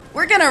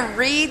We're going to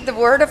read the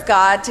Word of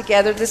God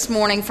together this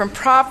morning from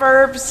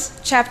Proverbs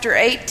chapter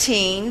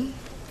 18,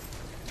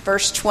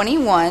 verse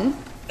 21.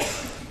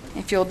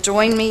 If you'll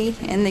join me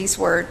in these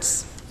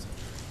words.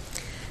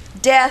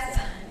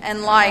 Death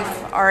and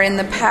life are in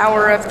the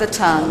power of the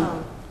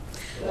tongue.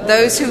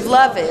 Those who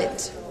love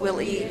it will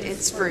eat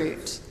its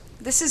fruit.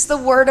 This is the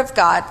Word of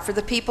God for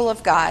the people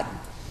of God.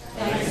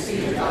 Thanks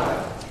be to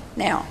God.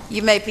 Now,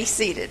 you may be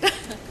seated.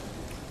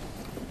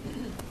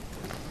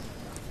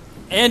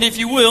 And if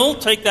you will,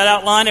 take that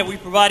outline that we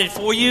provided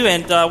for you,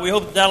 and we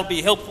hope that'll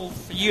be helpful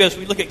for you as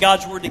we look at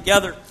God's Word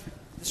together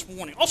this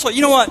morning. Also,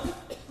 you know what?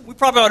 We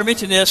probably ought to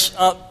mention this.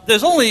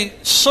 There's only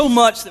so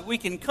much that we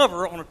can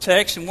cover on a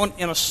text and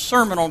in a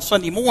sermon on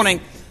Sunday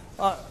morning.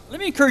 Let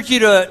me encourage you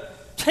to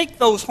take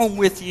those home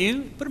with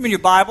you, put them in your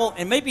Bible,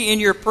 and maybe in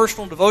your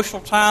personal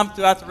devotional time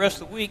throughout the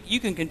rest of the week,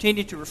 you can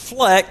continue to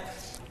reflect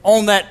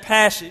on that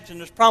passage, and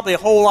there's probably a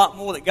whole lot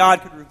more that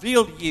God could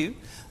reveal to you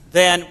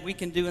than we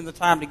can do in the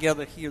time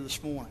together here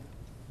this morning.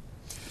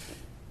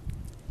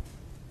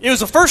 It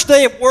was the first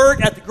day of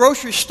work at the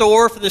grocery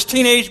store for this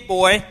teenage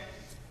boy,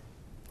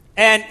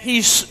 and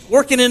he's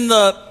working in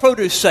the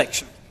produce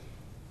section.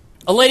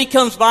 A lady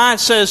comes by and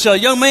says,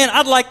 "Young man,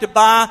 I'd like to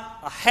buy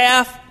a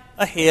half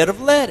a head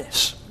of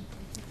lettuce."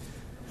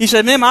 He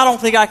said, "Ma'am, I don't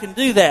think I can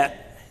do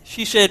that."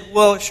 She said,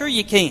 "Well, sure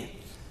you can."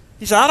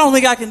 He said, "I don't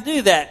think I can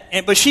do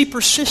that." But she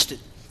persisted.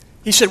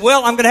 He said,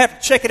 "Well, I'm going to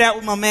have to check it out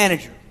with my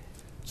manager."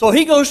 So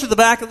he goes to the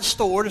back of the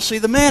store to see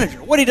the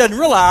manager. What he doesn't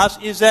realize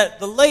is that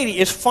the lady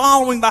is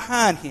following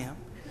behind him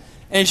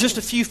and is just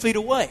a few feet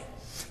away.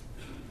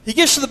 He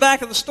gets to the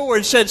back of the store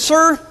and said,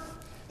 "Sir,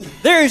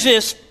 there's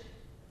this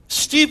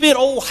stupid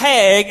old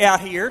hag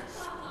out here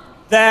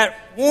that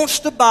wants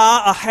to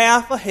buy a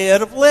half a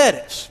head of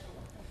lettuce."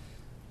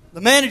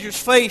 The manager's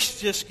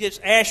face just gets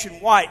ashen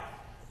white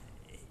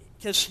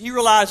because he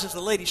realizes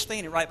the lady's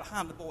standing right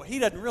behind the boy. He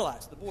doesn't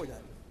realize, the boy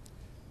doesn't.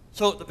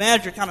 So the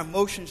manager kind of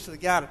motions to the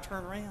guy to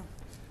turn around.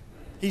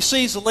 He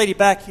sees the lady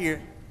back here.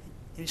 And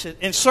he said,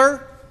 "And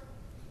sir,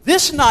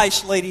 this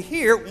nice lady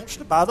here wants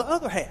to buy the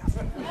other half.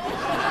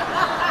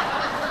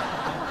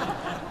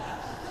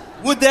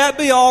 Would that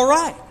be all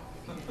right?"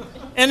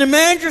 And the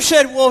manager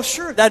said, "Well,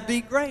 sure, that'd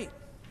be great."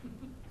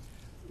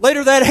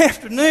 Later that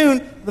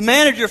afternoon, the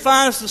manager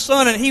finds the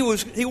son, and he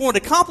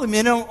wanted to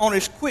compliment him on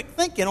his quick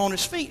thinking on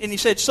his feet. And he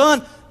said,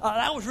 "Son,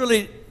 that was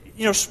really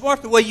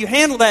smart the way you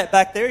handled that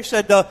back there." He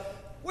said,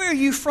 "Where are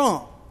you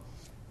from?"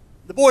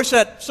 The boy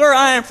said, "Sir,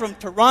 I am from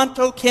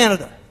Toronto,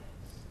 Canada,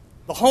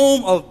 the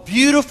home of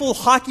beautiful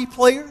hockey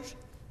players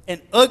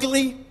and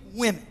ugly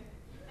women."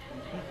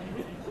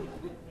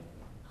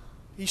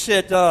 He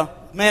said, the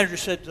manager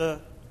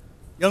said,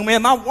 "Young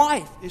man, my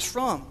wife is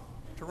from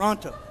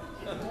Toronto."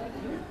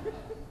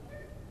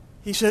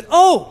 He said,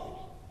 "Oh,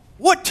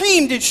 what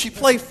team did she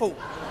play for?"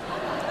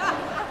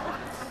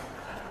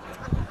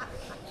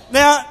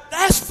 Now,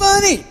 that's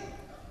funny.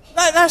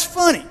 That's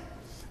funny.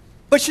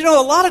 But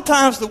a lot of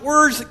times the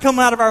words that come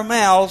out of our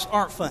mouths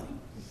aren't funny.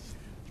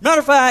 As a matter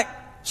of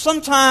fact,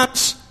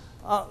 sometimes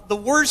the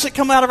words that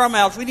come out of our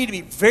mouths, we need to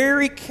be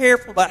very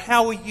careful about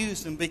how we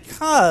use them,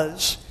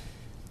 because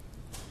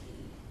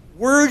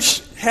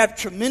words have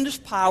tremendous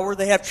power.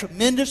 They have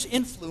tremendous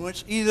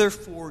influence, either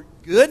for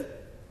good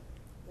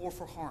or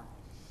for harm.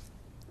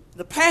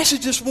 The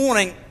passage this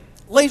morning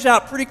lays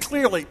out pretty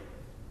clearly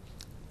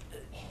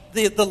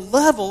the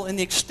level and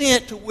the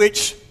extent to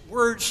which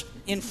words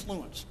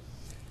influence.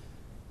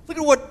 Look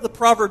at what the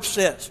proverb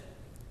says.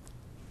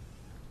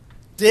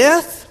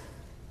 Death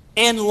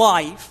and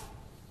life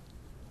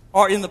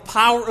are in the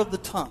power of the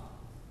tongue.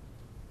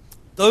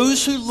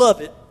 Those who love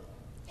it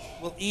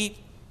will eat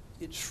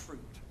its fruit.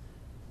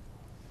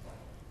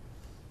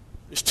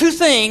 There's two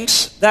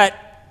things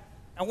that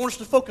I want us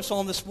to focus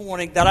on this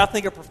morning that I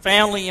think are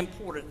profoundly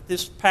important that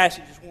this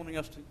passage is wanting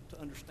us to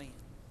understand.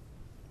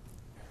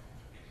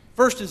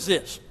 First is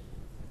this.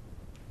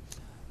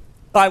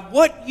 By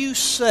what you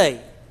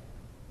say,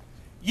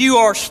 you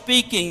are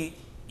speaking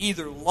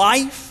either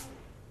life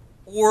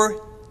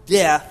or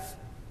death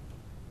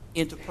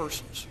into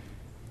persons.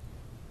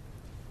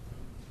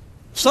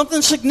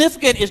 Something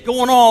significant is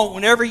going on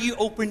whenever you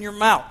open your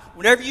mouth.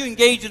 Whenever you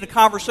engage in a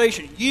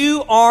conversation,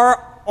 you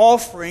are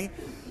offering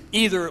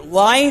either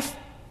life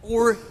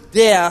or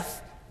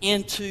death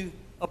into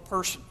a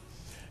person.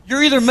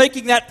 You're either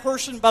making that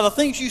person, by the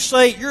things you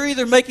say, you're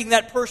either making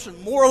that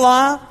person more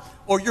alive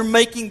or you're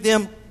making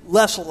them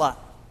less alive.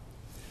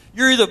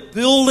 You're either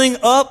building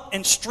up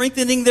and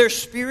strengthening their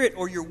spirit,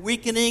 or you're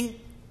weakening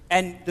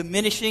and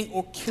diminishing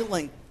or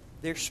killing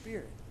their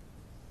spirit.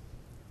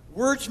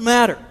 Words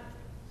matter.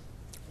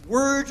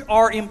 Words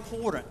are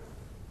important.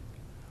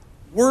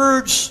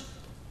 Words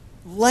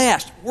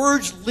last.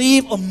 Words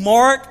leave a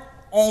mark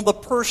on the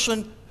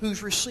person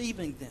who's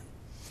receiving them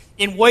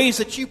in ways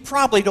that you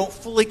probably don't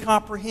fully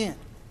comprehend.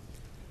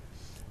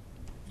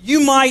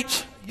 You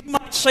might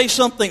say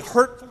something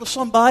hurtful to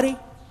somebody,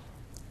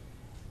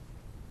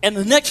 and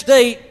the next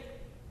day,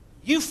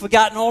 you've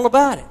forgotten all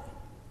about it.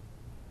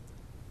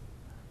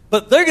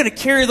 But they're going to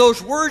carry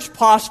those words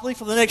possibly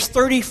for the next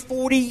 30,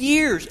 40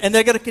 years. And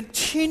they're going to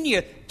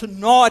continue to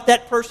gnaw at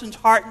that person's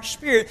heart and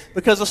spirit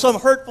because of some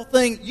hurtful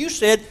thing you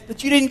said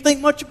that you didn't think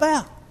much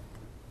about.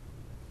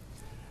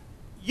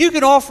 You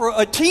can offer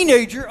a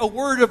teenager a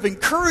word of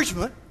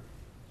encouragement,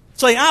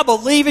 saying, I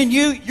believe in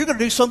you, you're going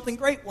to do something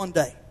great one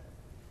day.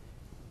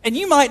 And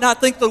you might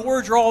not think the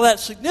words are all that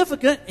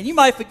significant, and you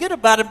might forget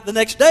about them the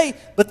next day,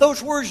 but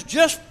those words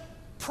just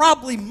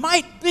probably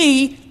might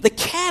be the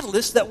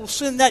catalyst that will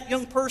send that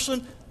young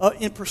person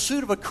in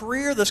pursuit of a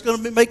career that's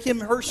going to make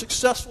him or her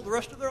successful the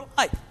rest of their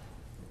life.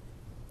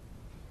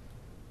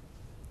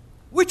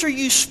 Which are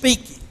you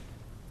speaking?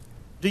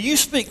 Do you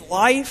speak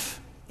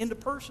life into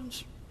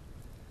persons,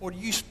 or do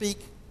you speak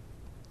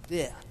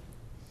death?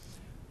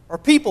 Are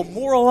people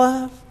more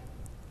alive,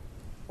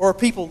 or are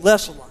people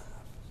less alive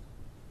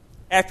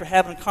after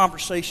having a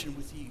conversation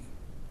with you?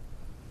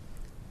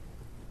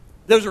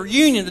 There was a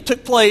reunion that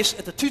took place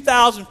at the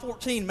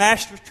 2014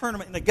 Masters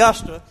Tournament in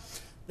Augusta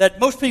that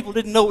most people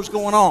didn't know was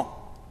going on.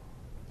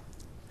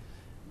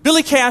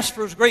 Billy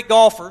Casper was a great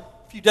golfer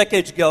a few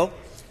decades ago.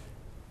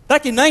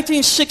 Back in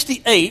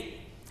 1968,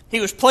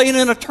 he was playing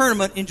in a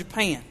tournament in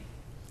Japan.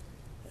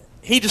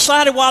 He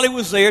decided while he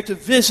was there to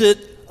visit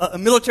a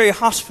military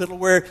hospital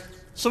where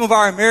some of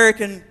our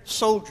American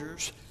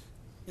soldiers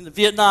in the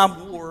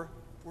Vietnam War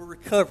were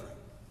recovering.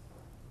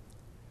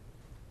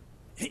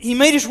 He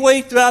made his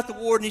way throughout the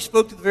ward and he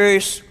spoke to the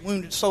various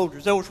wounded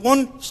soldiers. There was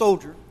one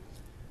soldier,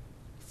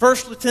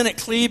 First Lieutenant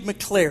Cleve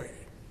McClary.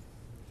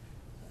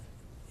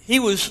 He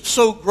was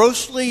so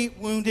grossly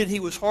wounded he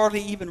was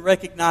hardly even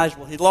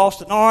recognizable. He'd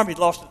lost an arm, he'd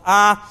lost an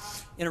eye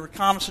in a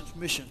reconnaissance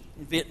mission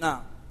in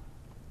Vietnam.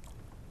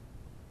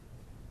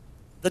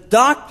 The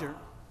doctor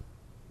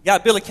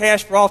got Billy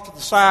Casper off to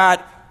the side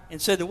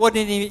and said there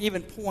wasn't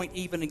even point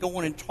even in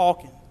going and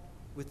talking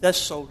with that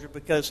soldier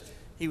because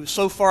he was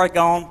so far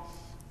gone.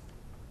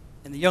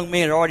 And the young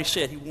man had already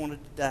said he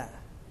wanted to die.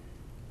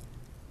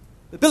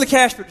 But Billy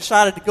Casper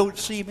decided to go to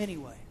see him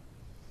anyway.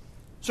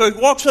 So he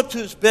walks up to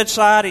his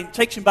bedside and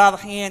takes him by the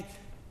hand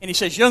and he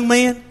says, young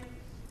man,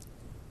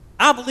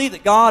 I believe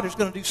that God is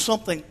going to do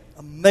something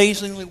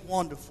amazingly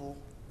wonderful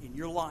in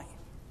your life.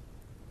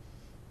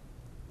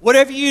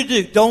 Whatever you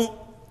do, don't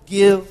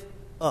give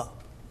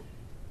up.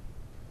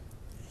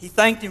 He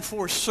thanked him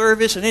for his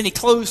service and then he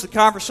closed the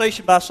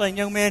conversation by saying,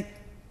 young man,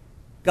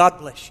 God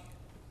bless you.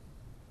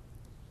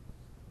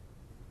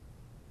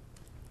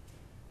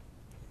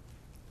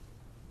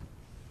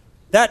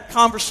 That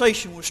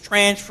conversation was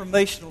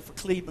transformational for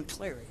Cleve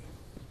McClary.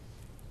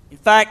 In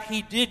fact,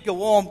 he did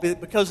go on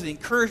because of the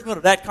encouragement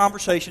of that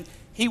conversation.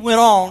 He went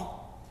on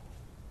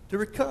to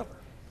recover.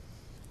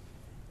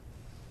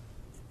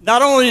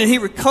 Not only did he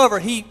recover,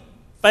 he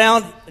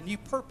found a new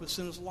purpose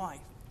in his life.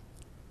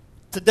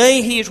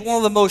 Today, he is one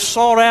of the most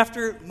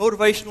sought-after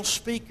motivational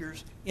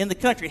speakers in the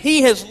country.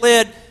 He has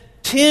led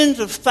tens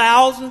of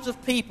thousands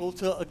of people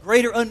to a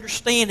greater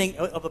understanding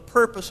of the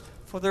purpose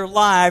for their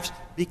lives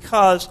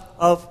because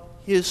of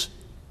his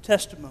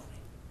testimony.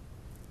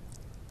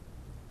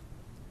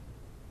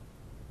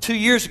 2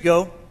 years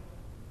ago,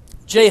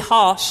 Jay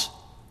Haas,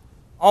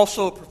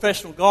 also a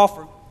professional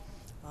golfer,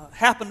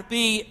 happened to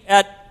be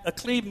at a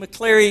Cleve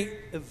McClary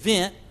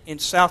event in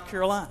South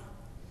Carolina.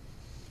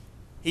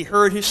 He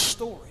heard his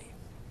story.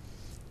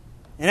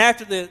 And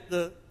after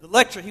the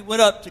lecture, he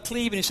went up to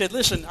Cleve and he said,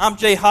 listen, I'm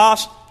Jay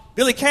Haas.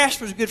 Billy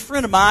Casper is a good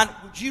friend of mine.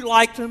 Would you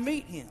like to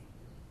meet him?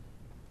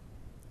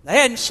 They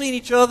hadn't seen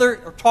each other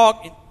or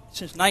talked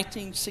since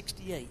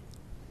 1968.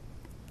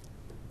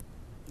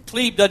 And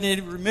Cleve doesn't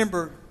even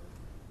remember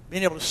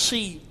being able to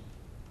see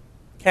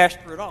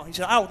Casper at all. He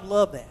said, I would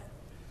love that.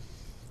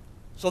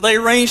 So they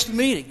arranged a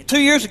meeting. And 2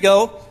 years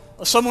ago,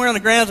 somewhere on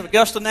the grounds of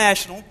Augusta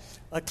National,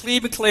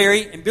 Cleve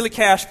McClary and Billy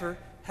Casper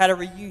had a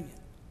reunion.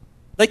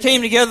 They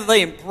came together,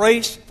 they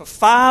embraced for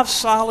 5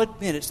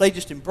 solid minutes. They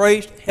just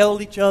embraced,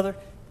 held each other,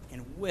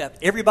 and wept.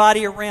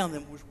 Everybody around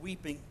them was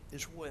weeping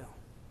as well.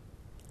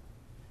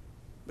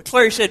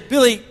 McClary said,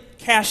 Billy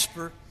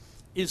Casper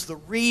is the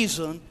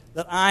reason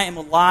that I am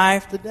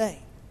alive today.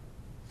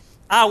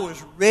 I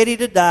was ready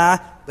to die,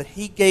 but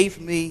he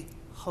gave me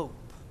hope.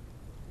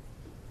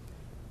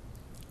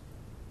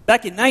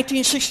 Back in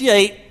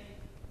 1968,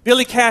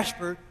 Billy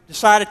Casper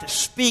decided to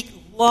speak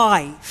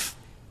life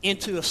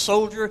into a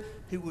soldier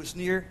who was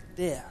near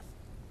death.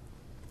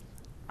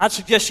 I'd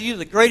suggest to you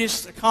the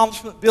greatest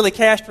accomplishment Billy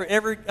Casper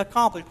ever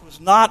accomplished was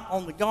not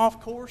on the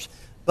golf course,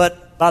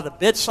 but by the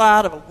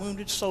bedside of a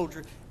wounded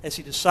soldier as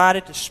he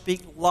decided to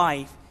speak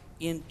life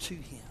into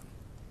him.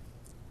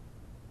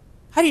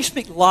 How do you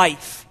speak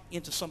life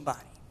into somebody?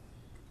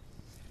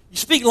 You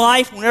speak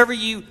life whenever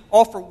you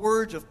offer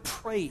words of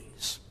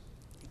praise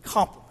and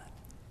compliment.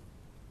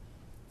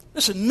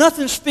 Listen,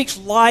 nothing speaks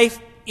life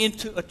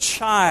into a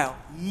child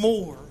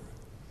more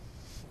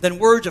than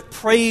words of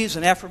praise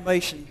and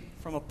affirmation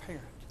from a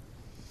parent.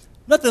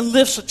 Nothing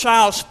lifts a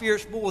child's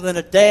spirits more than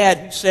a dad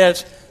who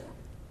says,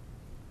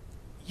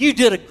 you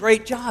did a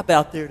great job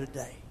out there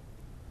today.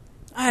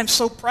 I am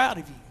so proud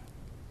of you.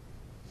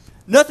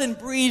 Nothing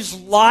breathes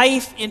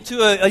life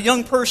into a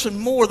young person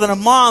more than a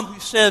mom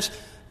who says,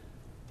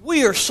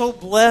 we are so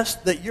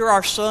blessed that you're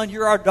our son,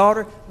 you're our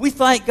daughter. We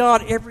thank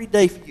God every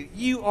day for you.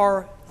 You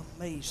are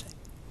amazing.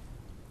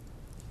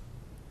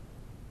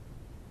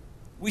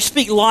 We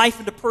speak life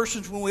into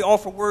persons when we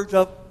offer words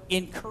of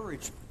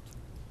encouragement.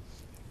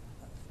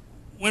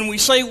 When we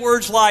say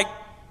words like,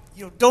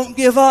 don't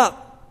give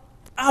up.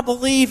 I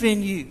believe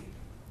in you.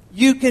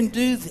 You can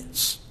do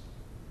this.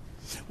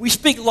 We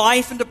speak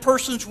life into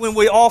persons when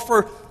we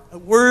offer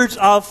words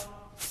of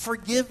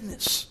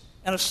forgiveness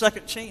and a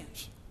second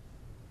chance.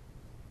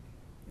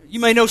 You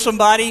may know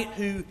somebody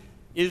who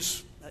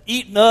is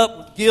eaten up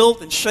with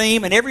guilt and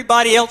shame, and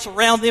everybody else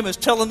around them is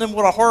telling them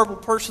what a horrible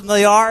person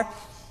they are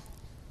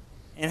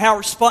and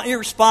how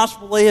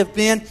irresponsible they have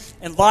been,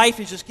 and life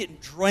is just getting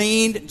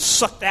drained and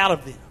sucked out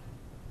of them.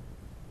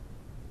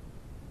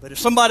 But if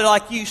somebody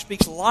like you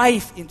speaks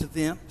life into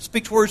them,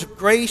 speaks words of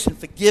grace and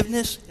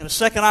forgiveness and a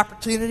second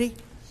opportunity,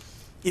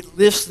 it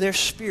lifts their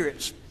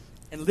spirits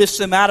and lifts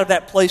them out of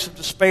that place of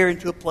despair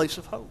into a place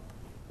of hope.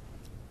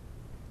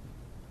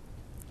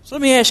 So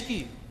let me ask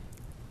you,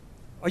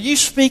 are you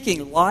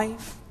speaking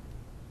life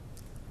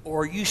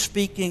or are you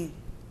speaking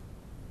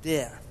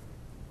death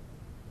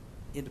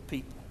into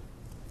people?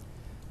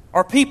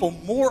 Are people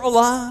more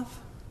alive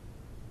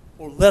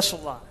or less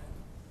alive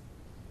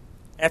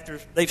after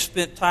they've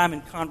spent time in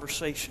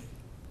conversation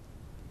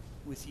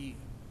with you?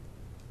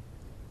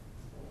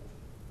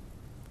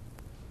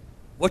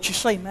 What you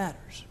say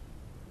matters.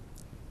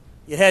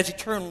 It has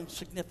eternal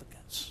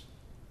significance.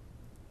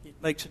 It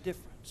makes a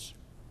difference.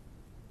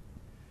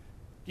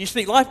 Do you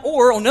speak life?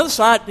 Or, on the other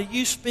side, do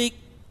you speak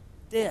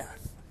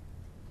death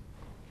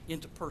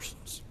into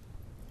persons?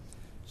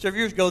 Several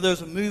years ago, there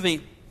was a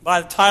movie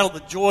by the title The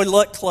Joy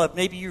Luck Club.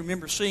 Maybe you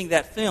remember seeing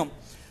that film.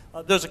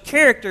 There's a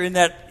character in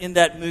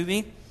that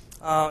movie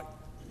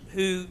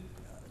who,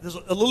 there's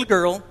a little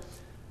girl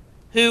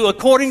who,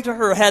 according to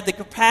her, had the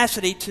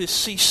capacity to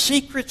see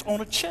secrets on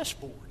a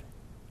chessboard.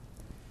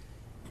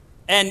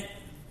 And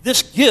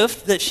this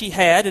gift that she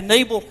had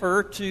enabled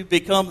her to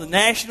become the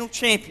national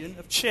champion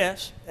of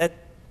chess at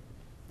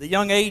the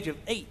young age of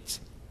 8.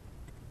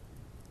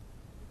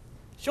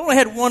 She only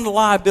had one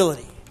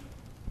liability.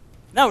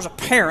 And that was a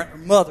parent or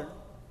mother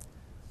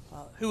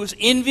who was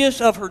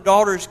envious of her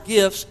daughter's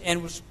gifts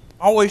and was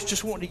always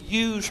just wanting to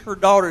use her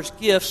daughter's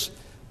gifts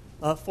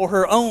for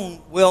her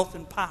own wealth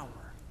and power.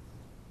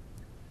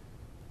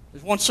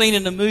 There's one scene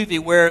in the movie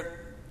where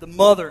the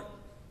mother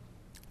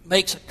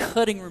makes a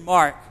cutting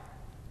remark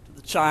to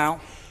the child,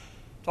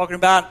 talking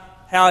about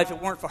how if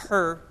it weren't for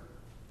her,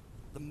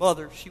 the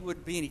mother, she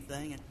wouldn't be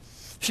anything. And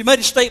she made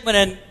a statement,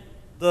 and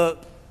the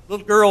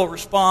little girl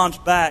responds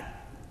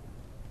back,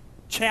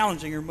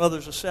 challenging her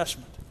mother's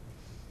assessment.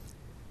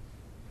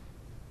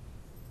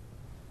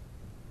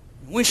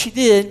 And when she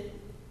did,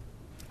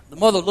 the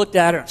mother looked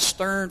at her in a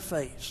stern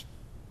face.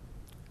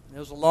 And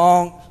there was a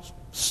long,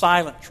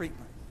 silent treatment.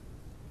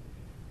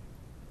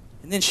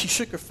 And then she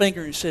shook her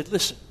finger and said,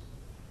 listen,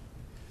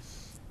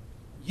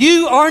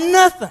 you are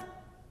nothing.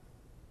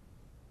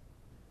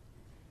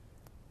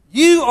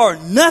 You are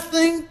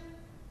nothing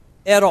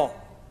at all.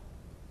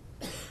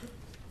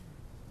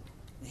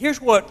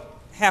 Here's what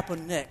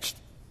happened next,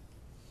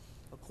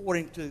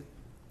 according to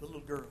the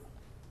little girl.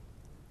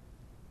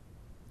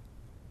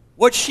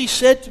 What she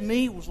said to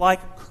me was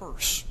like a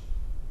curse.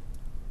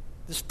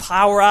 This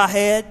power I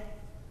had,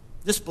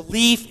 this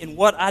belief in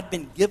what I'd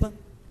been given,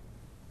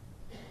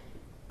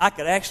 I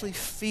could actually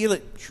feel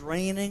it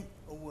draining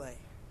away.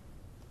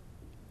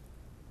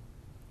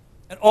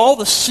 And all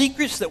the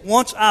secrets that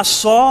once I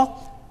saw,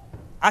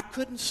 I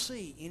couldn't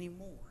see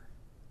anymore.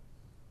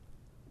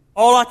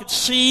 All I could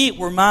see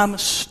were my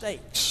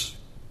mistakes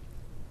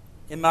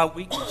and my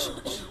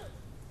weaknesses.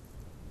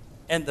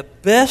 And the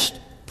best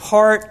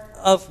part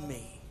of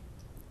me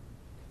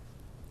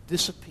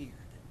disappeared.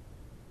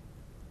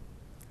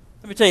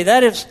 Let me tell you,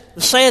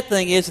 the sad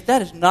thing is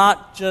that is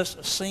not just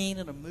a scene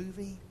in a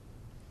movie.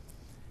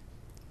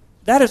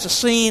 That is a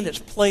scene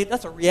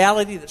that's a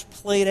reality that's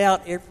played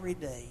out every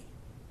day.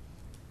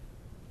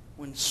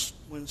 When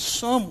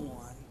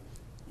someone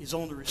is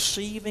on the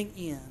receiving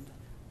end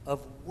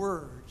of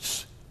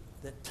words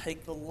that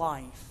take the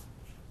life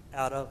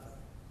out of them.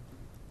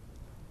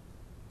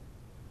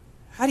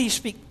 How do you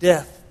speak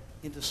death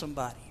into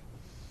somebody?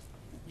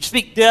 You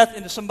speak death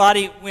into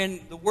somebody when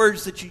the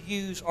words that you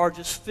use are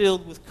just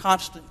filled with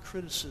constant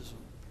criticism.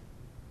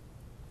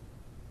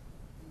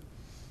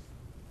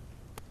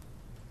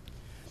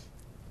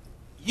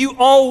 You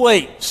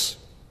always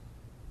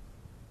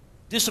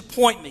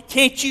disappoint me.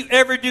 Can't you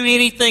ever do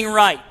anything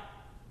right?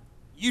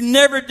 You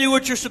never do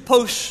what you're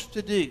supposed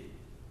to do.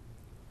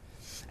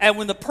 And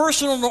when the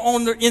person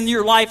in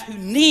your life who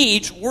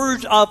needs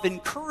words of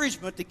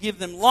encouragement to give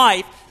them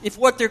life, if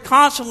what they're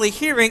constantly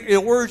hearing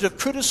are words of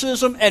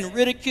criticism and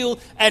ridicule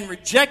and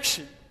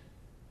rejection,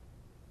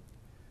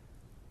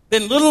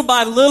 then little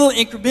by little,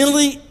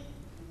 incrementally,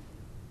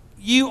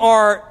 you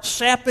are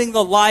sapping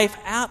the life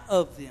out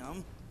of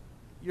them.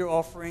 You're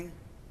offering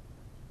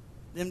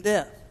them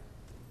death.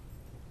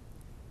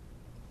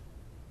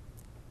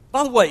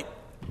 By the way,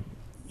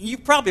 you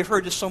probably have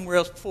heard this somewhere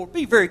else before.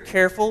 Be very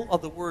careful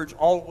of the words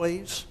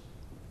always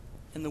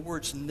and the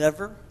words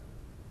never.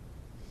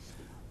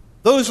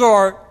 Those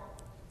are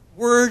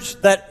words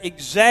that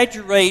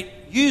exaggerate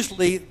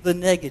usually the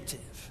negative.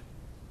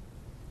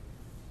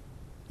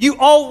 You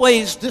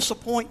always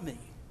disappoint me.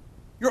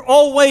 You're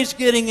always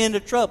getting into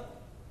trouble.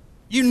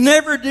 You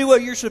never do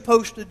what you're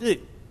supposed to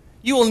do.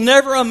 You will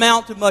never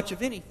amount to much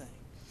of anything.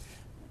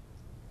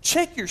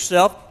 Check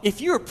yourself.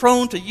 If you are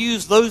prone to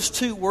use those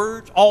two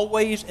words,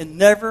 always and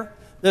never,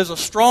 there's a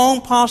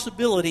strong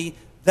possibility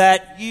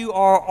that you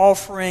are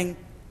offering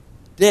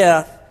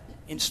death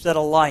instead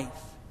of life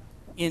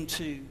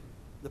into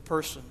the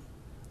person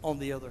on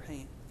the other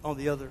hand, on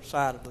the other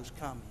side of those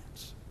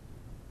comments.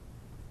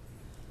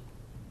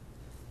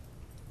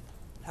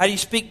 How do you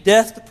speak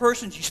death to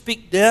persons? You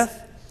speak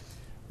death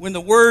when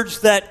the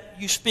words that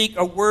you speak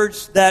are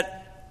words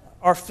that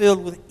are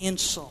filled with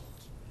insult.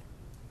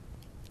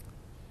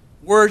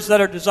 Words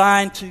that are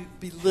designed to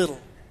belittle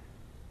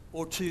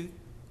or to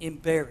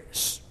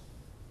embarrass.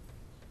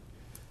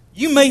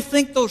 You may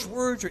think those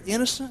words are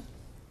innocent,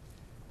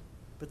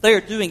 but they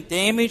are doing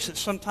damage that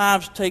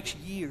sometimes takes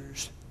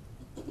years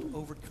to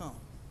overcome.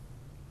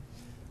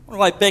 I want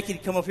to invite Becky to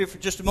come up here for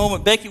just a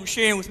moment. Becky was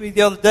sharing with me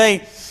the other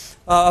day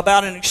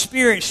about an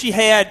experience she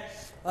had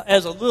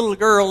as a little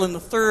girl in the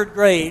 3rd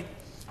grade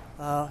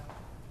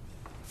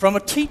from a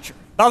teacher.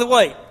 By the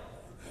way,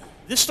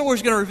 this story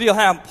is going to reveal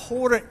how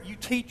important you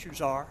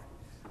teachers are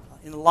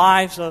in the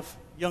lives of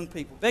young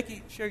people.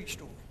 Becky, share your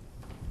story.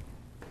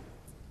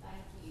 Thank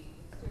you.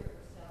 Stuart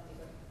was telling me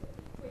when he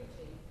was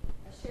preaching,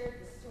 I shared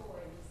the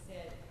story and he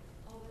said,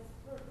 "Oh, that's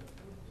perfect.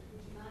 Would you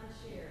mind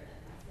sharing it?"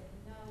 And I said,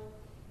 "No.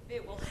 If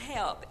it will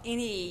help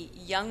any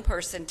young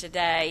person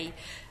today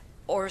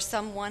or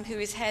someone who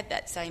has had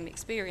that same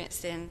experience,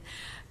 then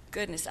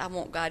goodness, I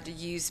want God to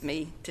use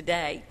me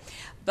today."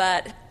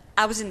 But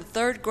I was in the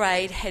 3rd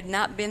grade, had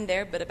not been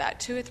there but about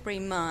 2 or 3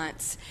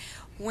 months,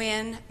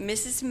 when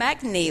Mrs.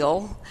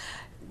 McNeil,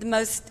 the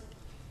most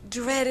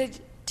dreaded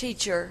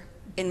teacher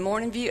in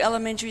Morning View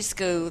Elementary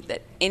School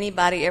that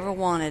anybody ever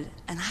wanted,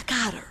 and I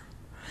got her.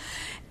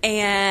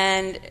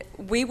 And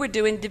we were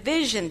doing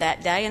division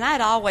that day, and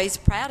I'd always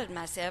prided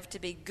myself to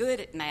be good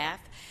at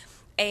math.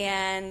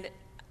 And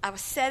I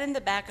was sat in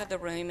the back of the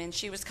room, and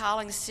she was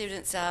calling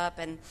students up,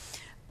 and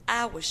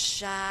I was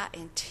shy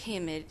and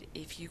timid,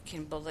 if you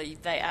can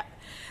believe that,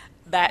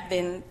 back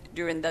then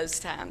during those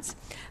times.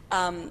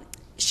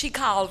 She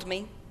called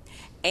me,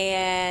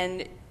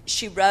 and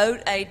she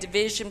wrote a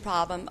division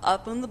problem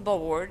up on the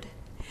board,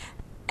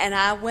 and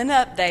I went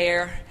up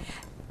there,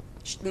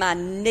 my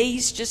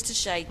knees just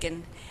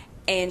a-shaking,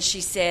 and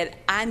she said,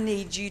 "I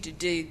need you to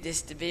do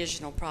this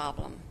divisional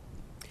problem."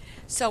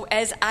 So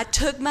as I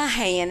took my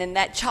hand in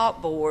that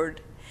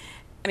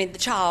the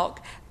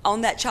chalk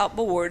on that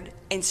chalkboard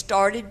and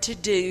started to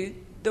do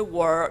the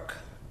work,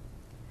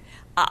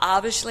 I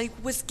obviously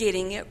was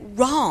getting it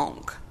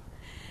wrong.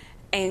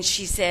 And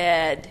she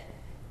said,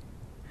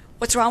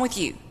 "What's wrong with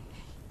you?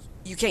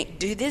 You can't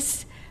do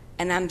this?"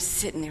 And I'm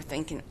sitting there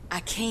thinking, I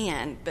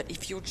can, but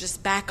if you'll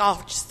just back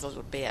off just a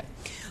little bit.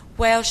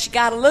 Well, she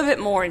got a little bit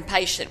more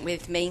impatient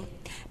with me,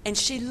 and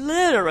she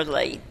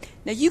literally,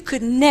 now you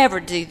could never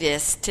do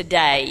this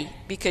today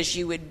because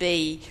you would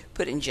be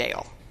put in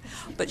jail.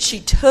 But she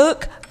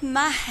took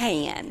my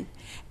hand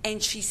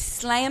and she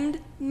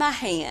slammed my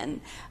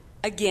hand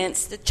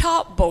against the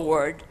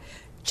chalkboard,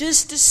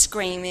 just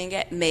screaming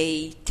at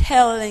me,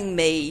 telling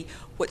me,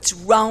 "What's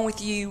wrong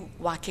with you?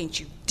 Why can't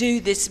you do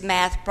this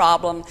math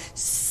problem?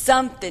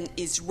 Something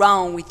is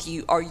wrong with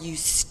you. Are you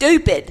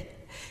stupid?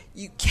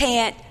 You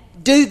can't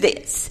do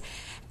this."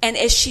 And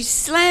as she's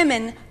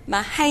slamming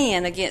my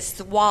hand against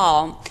the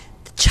wall,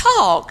 the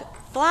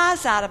chalk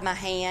flies out of my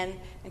hand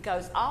and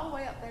goes all the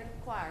way up there to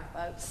the choir,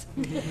 folks.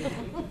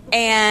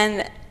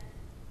 And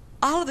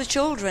all of the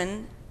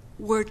children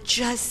were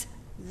just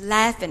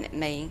laughing at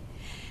me.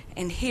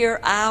 And here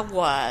I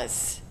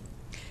was,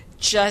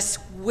 just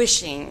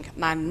wishing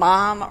my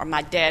mom or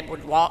my dad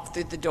would walk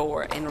through the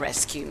door and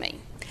rescue me.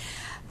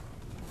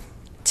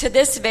 To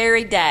this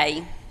very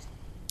day,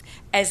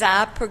 as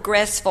I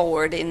progressed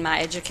forward in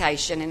my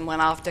education and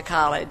went off to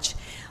college,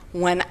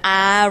 when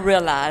I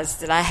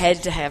realized that I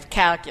had to have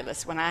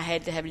calculus, when I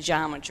had to have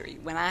geometry,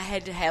 when I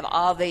had to have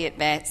all the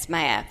advanced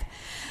math,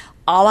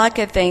 all I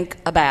could think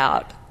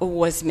about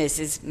was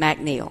Mrs.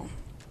 McNeil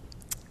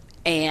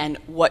and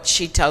what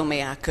she told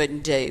me I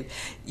couldn't do.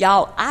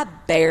 Y'all, I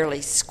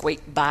barely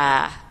squeaked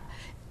by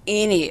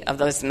any of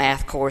those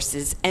math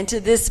courses, and to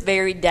this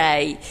very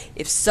day,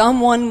 if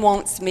someone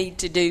wants me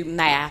to do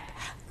math,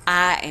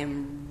 I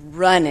am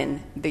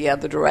running the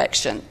other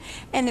direction.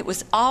 And it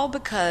was all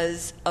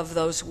because of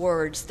those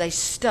words. They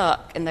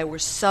stuck, and they were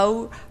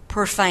so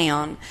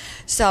profound.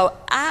 So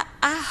I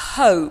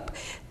hope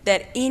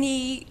that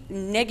any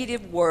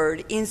negative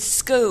word in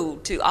school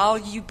to all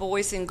you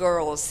boys and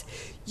girls,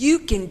 you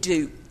can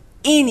do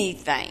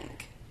anything.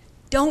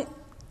 Don't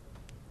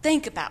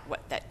think about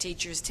what that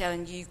teacher is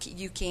telling you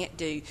you can't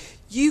do.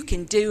 You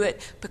can do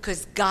it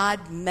because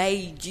God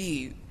made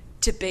you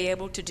to be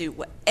able to do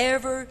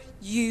whatever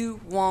you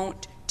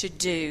want to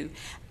do.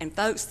 And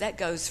folks, that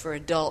goes for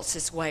adults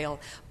as well.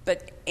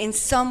 But in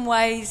some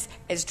ways,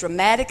 as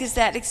dramatic as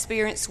that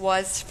experience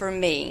was for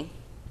me,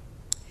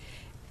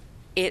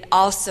 it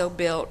also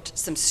built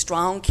some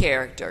strong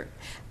character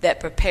that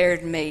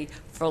prepared me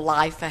for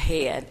life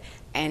ahead,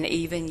 and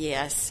even,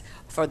 yes,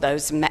 for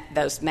those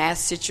math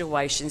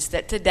situations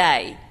that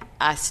today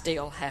I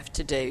still have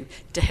to do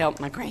to help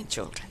my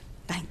grandchildren.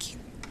 Thank you.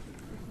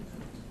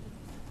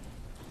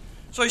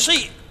 So you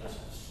see,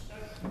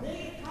 I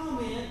made a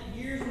comment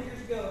years and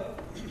years ago.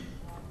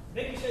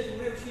 Becky says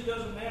whenever she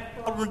does a math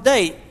problem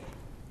today,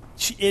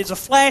 it's a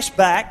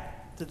flashback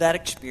to that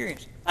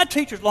experience. My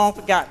teacher's long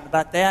forgotten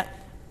about that,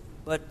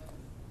 but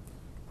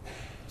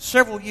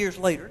several years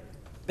later,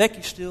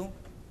 Becky's still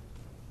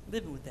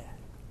living with that.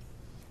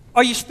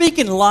 Are you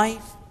speaking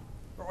life,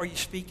 or are you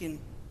speaking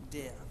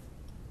death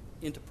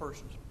into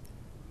persons?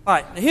 All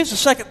right, now here's the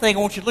second thing I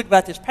want you to look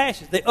about this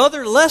passage. The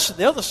other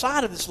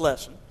side of this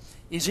lesson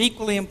is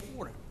equally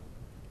important.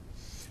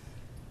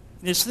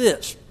 And it's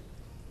this.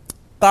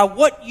 By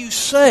what you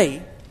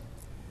say,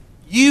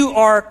 you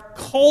are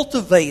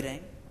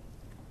cultivating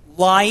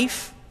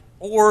life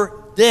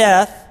or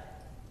death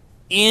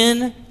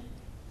in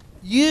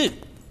you.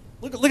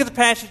 Look at the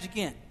passage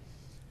again.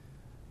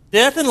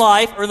 Death and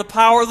life are in the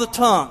power of the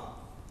tongue,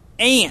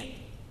 and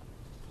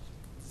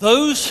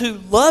those who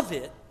love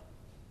it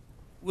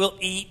will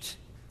eat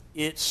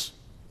its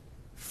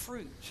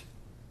fruit.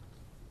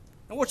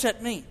 Now, what's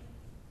that mean?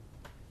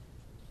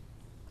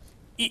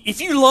 If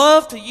you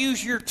love to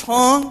use your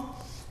tongue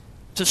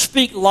to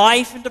speak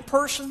life into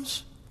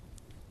persons,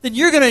 then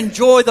you're going to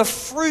enjoy the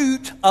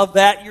fruit of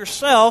that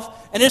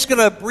yourself, and it's going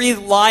to breathe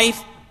life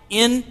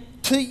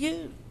into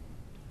you.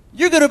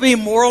 You're going to be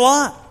more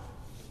alive.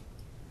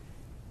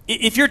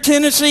 If your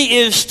tendency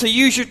is to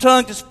use your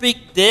tongue to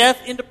speak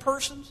death into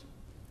persons,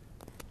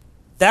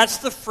 that's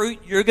the fruit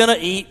you're going to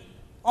eat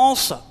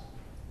also.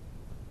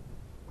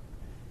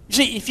 You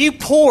see, if you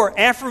pour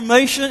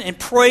affirmation and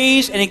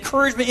praise and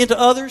encouragement into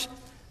others,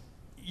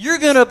 you're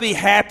going to be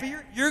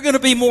happier, you're going to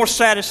be more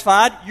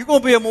satisfied, you're going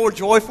to be a more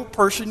joyful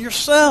person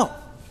yourself,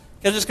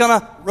 because it's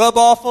going to rub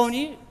off on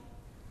you.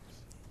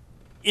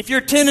 If your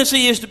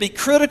tendency is to be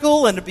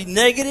critical and to be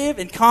negative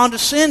and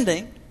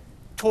condescending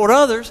toward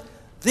others,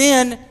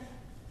 then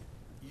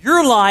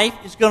your life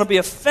is going to be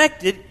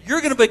affected.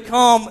 You're going to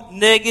become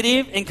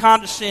negative and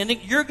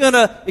condescending. You're going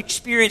to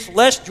experience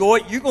less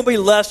joy. You're going to be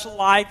less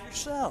alive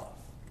yourself.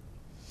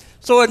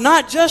 So it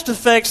not just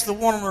affects the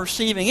one on the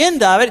receiving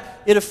end of it,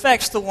 it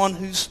affects the one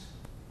who's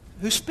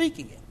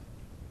speaking it.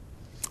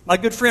 My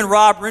good friend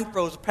Rob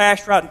Renfro is a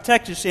pastor out in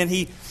Texas, and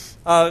he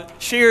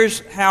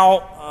shares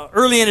how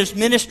early in his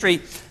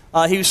ministry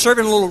he was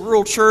serving in a little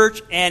rural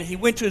church, and he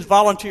went to his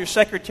volunteer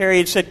secretary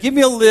and said, "Give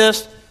me a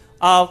list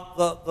of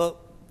the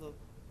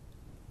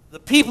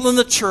people in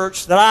the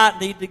church that I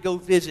need to go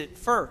visit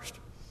first."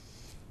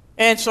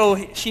 And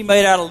so she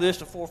made out a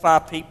list of 4 or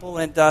 5 people,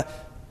 and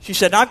she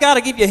said, "Now, I've got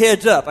to give you a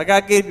heads up. I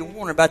got to give you a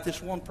warning about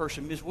this one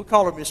person. We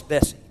call her Miss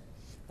Bessie."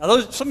 Now,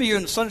 some of you are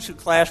in the Sunday school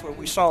class where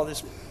we saw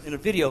this in a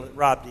video that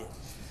Rob did.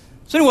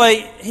 So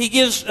anyway,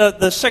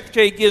 the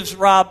secretary gives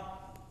Rob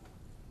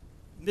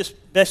Miss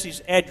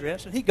Bessie's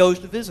address, and he goes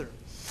to visit her.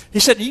 She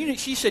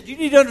said, "You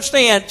need to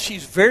understand,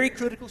 she's very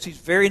critical. She's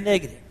very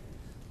negative.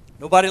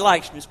 Nobody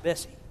likes Miss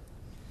Bessie."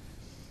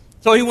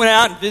 So he went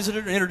out and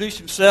visited her and introduced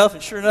himself,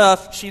 and sure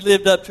enough, she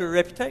lived up to her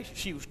reputation.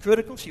 She was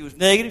critical. She was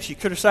negative. She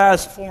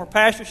criticized the former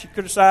pastor. She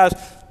criticized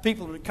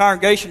people in the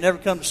congregation never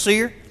come to see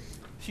her.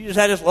 She just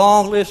had this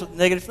long list of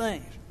negative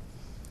things.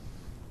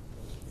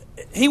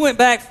 He went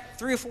back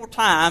 3 or 4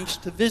 times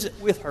to visit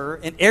with her,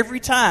 and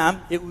every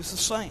time it was the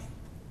same.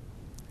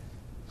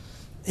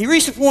 He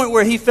reached a point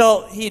where he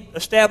felt he'd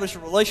established a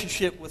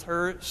relationship with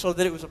her so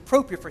that it was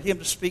appropriate for him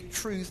to speak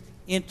truth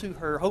into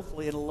her,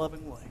 hopefully in a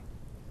loving way.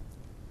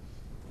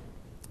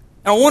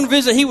 And on one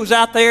visit, he was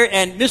out there,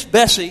 and Miss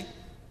Bessie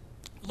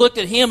looked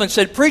at him and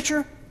said,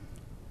 "Preacher,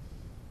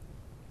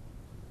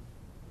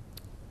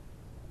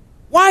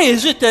 why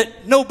is it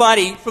that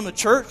nobody from the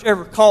church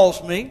ever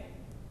calls me?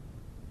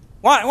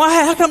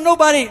 How come none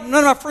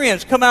of my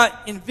friends come out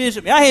and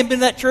visit me? I haven't been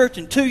to that church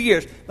in 2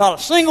 years. Not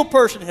a single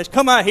person has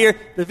come out here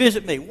to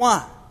visit me.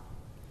 Why?"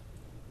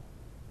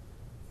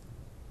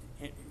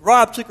 And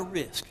Rob took a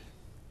risk.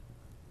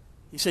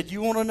 He said,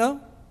 "You want to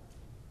know?"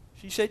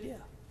 She said, "Yeah."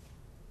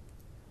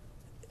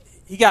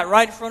 He got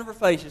right in front of her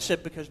face and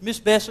said, "Because, Miss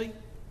Bessie,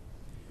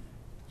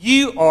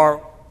 you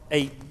are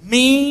a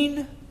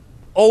mean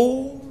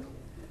old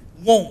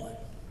woman.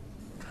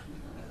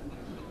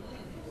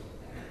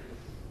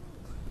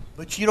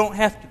 But you don't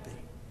have to be.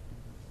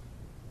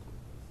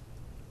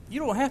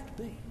 You don't have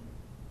to be.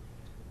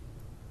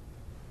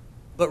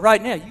 But right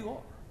now, you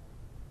are."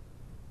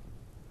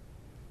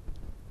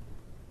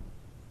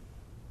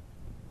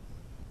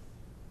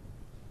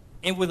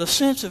 And with a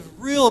sense of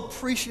real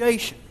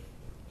appreciation,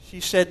 she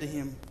said to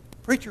him,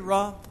 "Preacher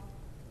Rob,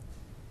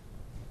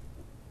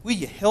 will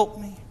you help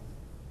me?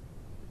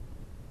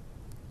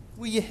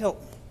 Will you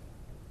help me?"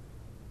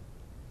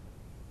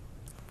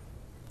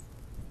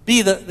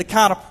 be the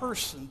kind of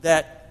person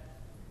that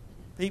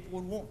people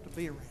would want to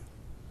be around,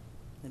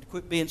 and to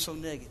quit being so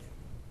negative.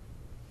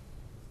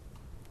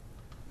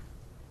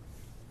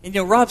 And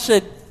Rob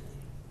said,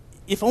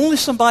 if only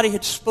somebody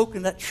had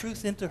spoken that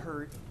truth into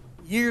her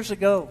years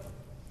ago,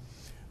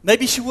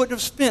 maybe she wouldn't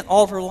have spent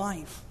all of her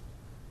life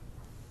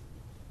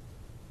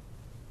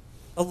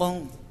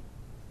alone.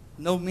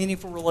 No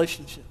meaningful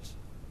relationships.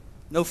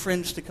 No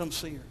friends to come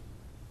see her.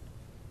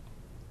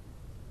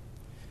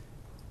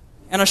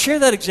 And I share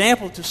that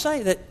example to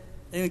say that,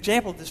 an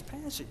example of this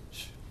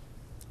passage.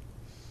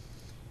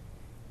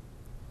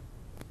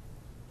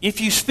 If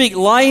you speak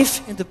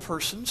life into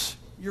persons,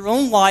 your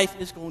own life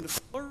is going to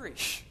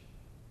flourish.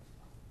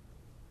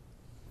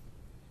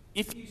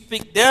 If you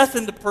speak death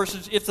into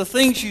persons, if the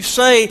things you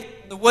say,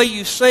 the way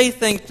you say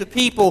things to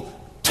people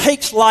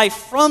takes life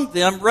from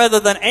them rather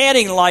than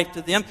adding life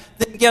to them,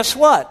 then guess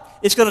what?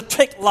 It's going to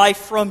take life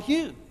from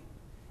you.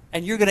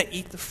 And you're going to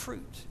eat the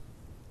fruit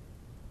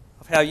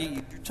of how you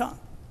use your tongue.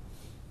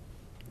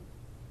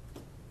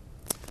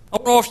 I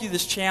want to offer you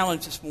this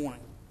challenge this morning.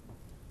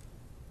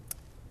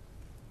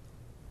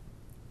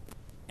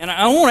 And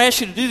I won't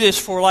ask you to do this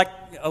for like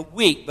a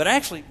week, but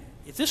actually,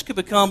 if this could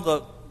become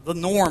the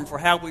norm for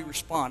how we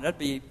respond, that'd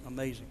be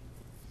amazing.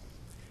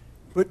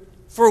 But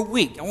for a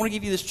week, I want to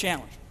give you this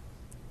challenge.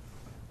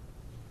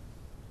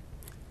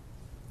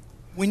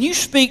 When you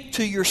speak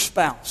to your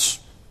spouse,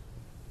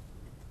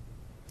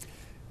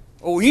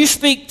 or when you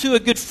speak to a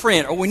good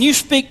friend, or when you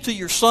speak to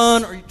your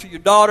son, or to your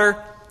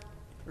daughter,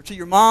 or to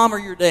your mom or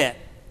your dad,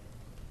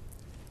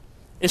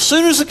 as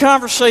soon as the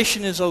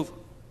conversation is over,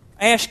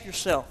 ask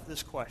yourself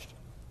this question.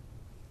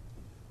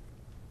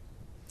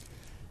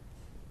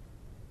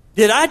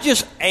 Did I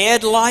just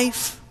add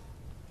life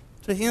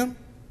to him?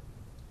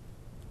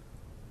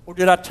 Or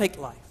did I take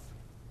life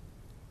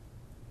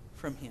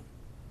from him?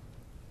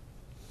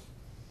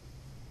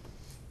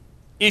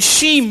 Is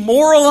she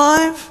more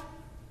alive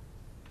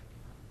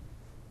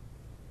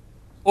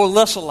or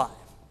less alive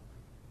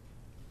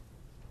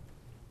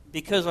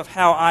because of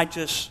how I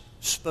just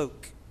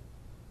spoke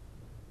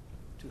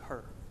to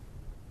her?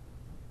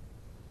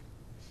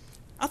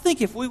 I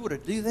think if we were to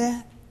do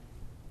that,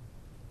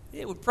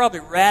 it would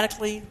probably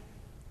radically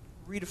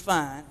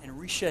redefine and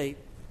reshape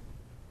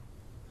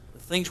the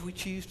things we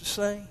choose to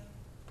say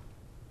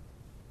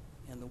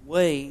and the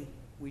way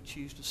we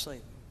choose to say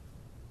them.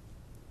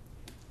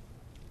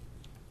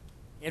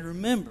 And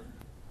remember,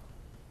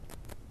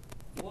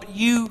 what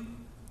you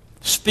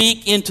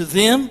speak into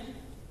them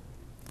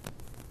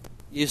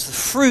is the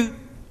fruit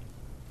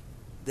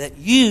that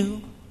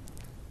you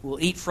will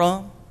eat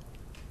from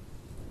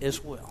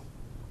as well.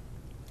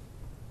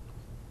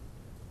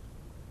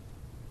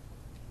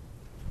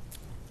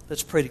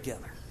 Let's pray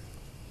together.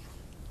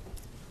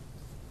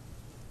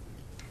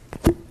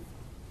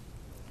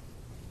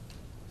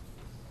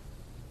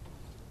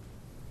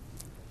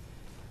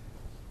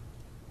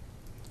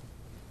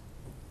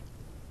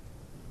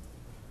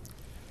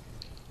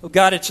 Oh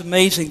God, it's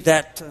amazing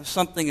that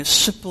something as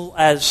simple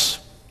as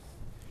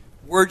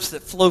words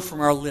that flow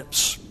from our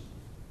lips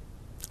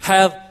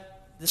have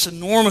this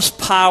enormous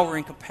power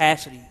and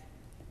capacity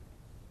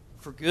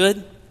for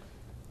good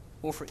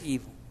or for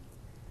evil.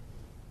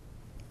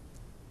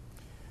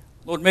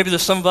 Lord, maybe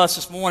there's some of us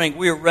this morning,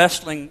 we are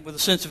wrestling with a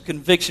sense of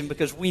conviction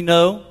because we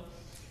know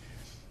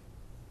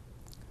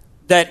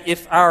that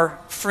if our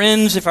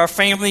friends, if our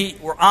family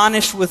were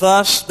honest with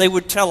us, they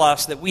would tell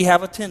us that we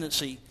have a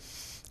tendency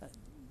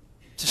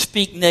to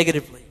speak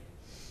negatively,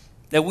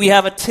 that we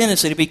have a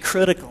tendency to be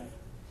critical.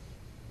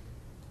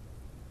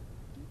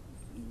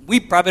 We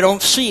probably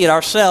don't see it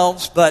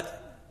ourselves,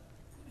 but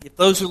if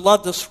those who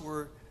loved us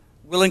were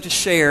willing to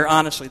share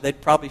honestly,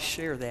 they'd probably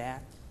share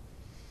that.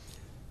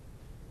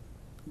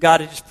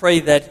 God, I just pray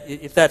that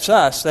if that's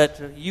us,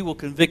 that you will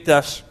convict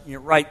us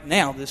right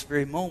now, this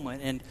very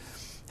moment, and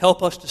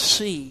help us to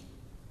see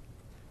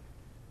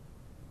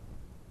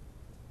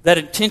that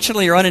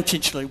intentionally or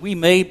unintentionally, we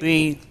may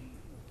be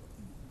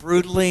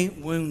brutally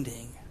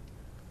wounding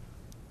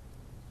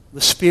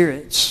the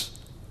spirits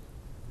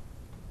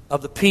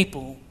of the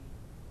people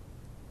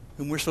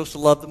whom we're supposed to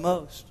love the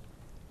most.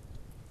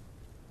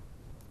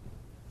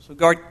 So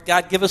God,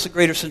 give us a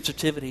greater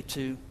sensitivity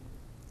to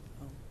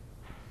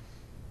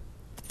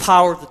the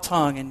power of the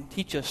tongue and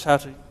teach us how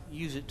to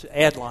use it to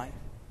add life.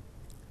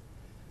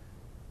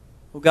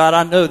 Well, God,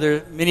 I know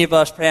there are many of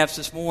us perhaps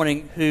this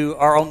morning who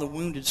are on the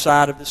wounded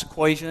side of this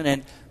equation,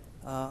 and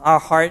our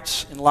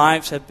hearts and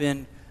lives have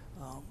been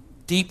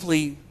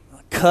deeply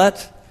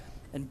cut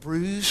and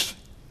bruised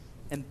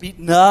and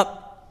beaten up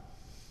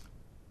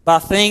by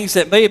things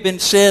that may have been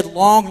said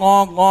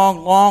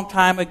long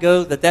time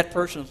ago that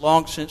person has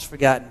long since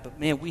forgotten. But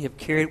man, we have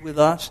carried it with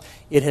us.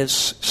 It has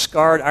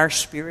scarred our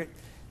spirit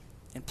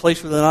and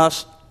placed within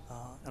us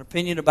an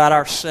opinion about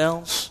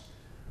ourselves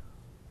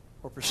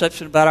or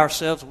perception about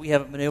ourselves that we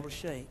haven't been able to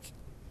shake.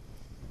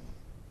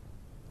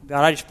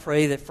 God, I just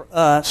pray that for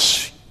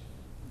us,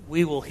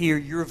 we will hear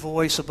your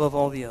voice above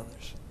all the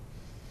others.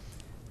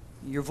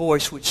 Your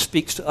voice which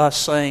speaks to us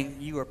saying,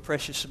 you are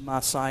precious in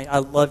my sight. I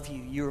love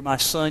you. You are my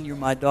son. You're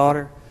my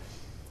daughter.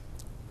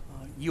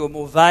 You are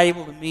more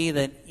valuable to me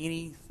than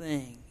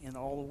anything in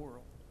all the world.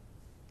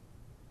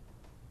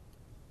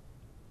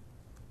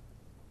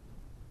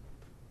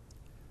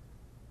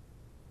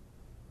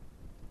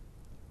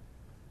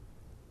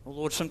 Oh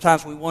Lord,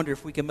 sometimes we wonder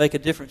if we can make a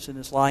difference in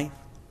this life.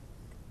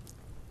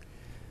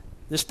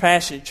 This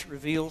passage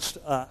reveals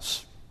to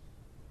us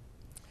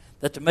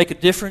that to make a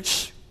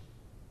difference,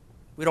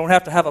 we don't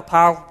have to have a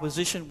powerful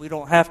position. We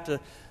don't have to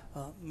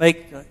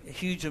make a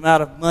huge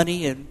amount of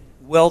money and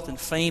wealth and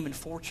fame and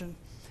fortune.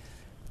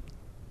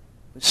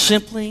 But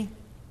simply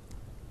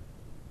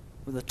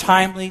with a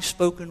timely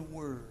spoken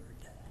word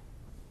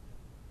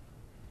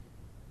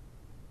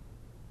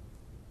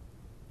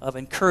of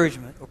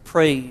encouragement or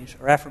praise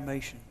or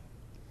affirmation,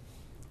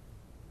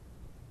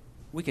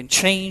 we can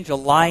change a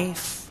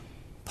life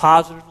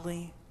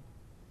positively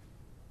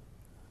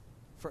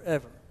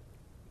forever.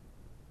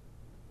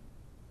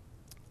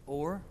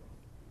 Or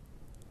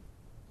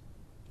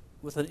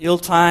with an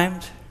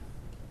ill-timed,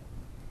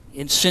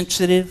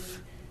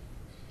 insensitive,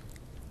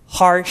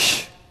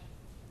 harsh,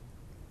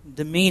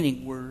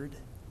 demeaning word,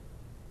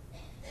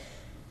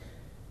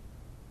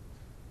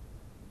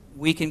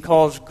 we can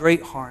cause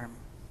great harm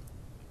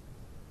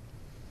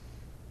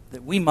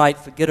that we might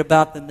forget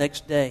about the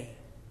next day,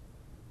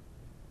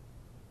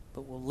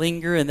 but will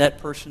linger in that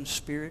person's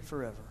spirit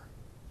forever.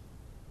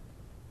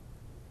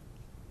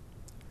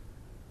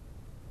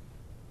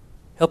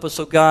 Help us,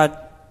 O God,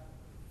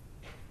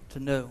 to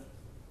know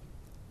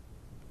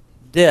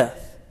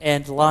death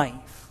and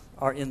life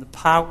are in the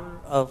power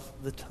of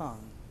the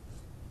tongue.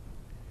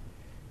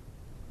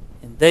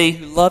 And they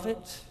who love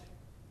it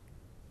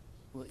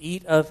will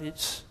eat of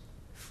its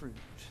fruit.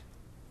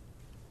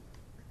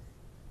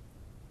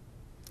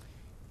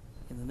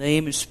 In the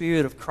name and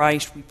spirit of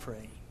Christ we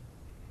pray.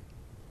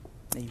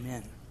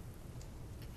 Amen.